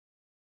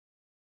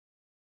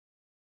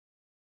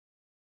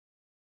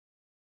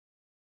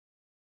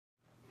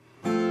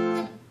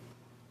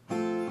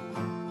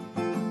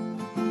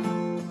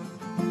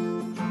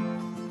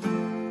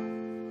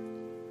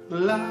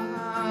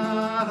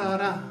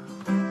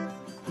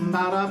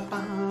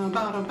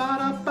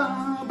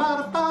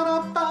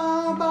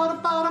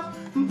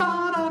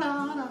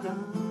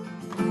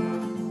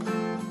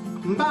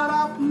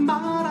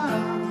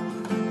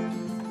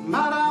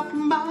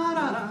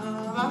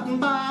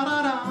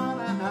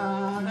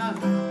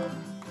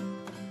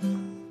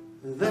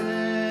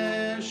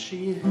There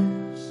she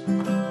is,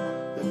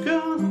 the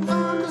girl who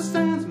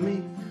understands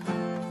me,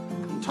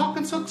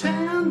 talking so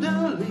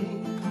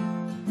tenderly.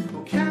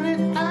 Oh, can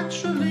it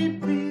actually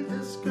be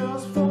this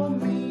girl's for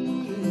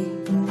me?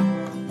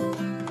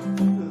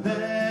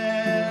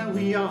 There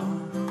we are,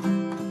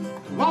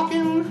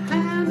 walking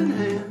hand in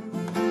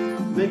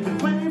hand, making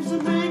waves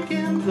and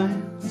making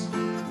plans.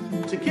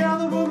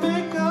 Together we'll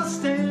make a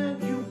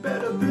stand, you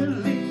better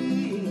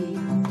believe.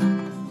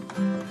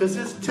 'Cause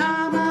this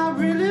time I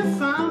really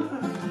found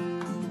her,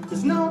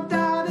 there's no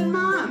doubt in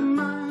my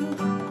mind.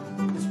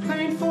 It's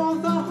plain for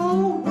the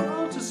whole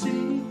world to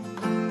see.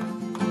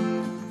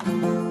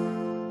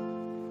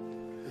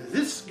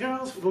 This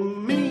girl's for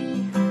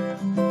me.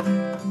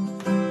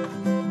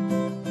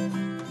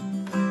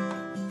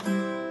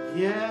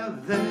 Yeah,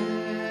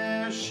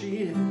 there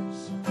she is,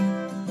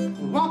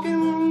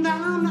 walking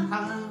down the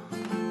aisle,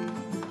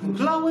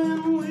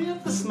 glowing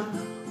with a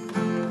smile.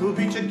 We'll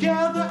be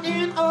together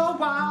in a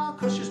while,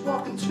 'cause she's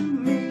walking to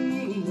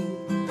me.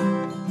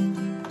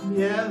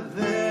 Yeah,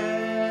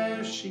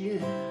 there she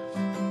is,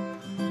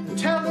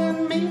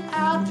 telling me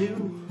I do,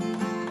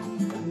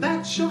 and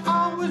that she'll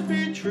always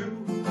be true.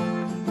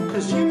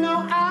 'Cause you know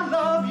I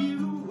love you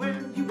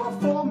when you are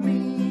for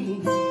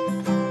me.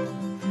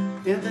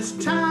 And this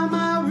time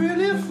I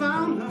really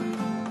found her,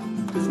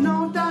 there's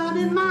no doubt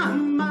in my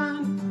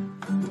mind.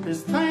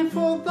 It's plain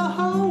for the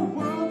whole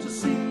world to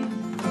see.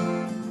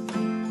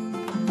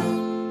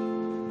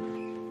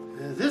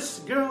 This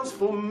girl's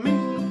for me.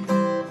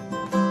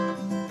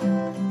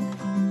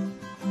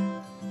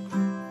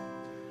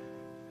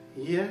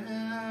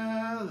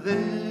 Yeah,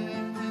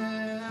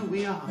 there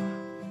we are,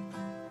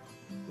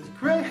 with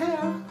grey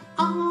hair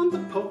on the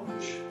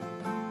porch,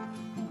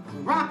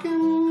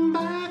 rocking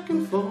back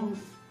and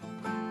forth,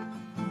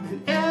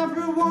 and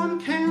everyone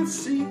can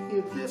see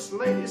if this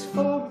lady's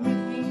for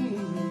me.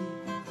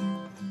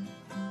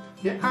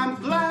 Yeah, I'm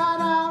glad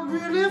I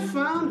really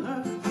found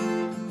her,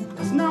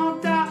 there's no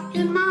doubt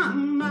in my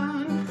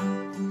mind.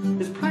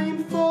 It's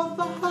plain for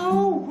the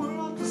whole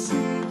world to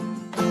see.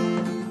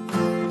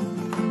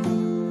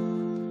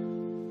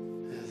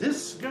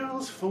 This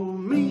girl's for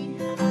me.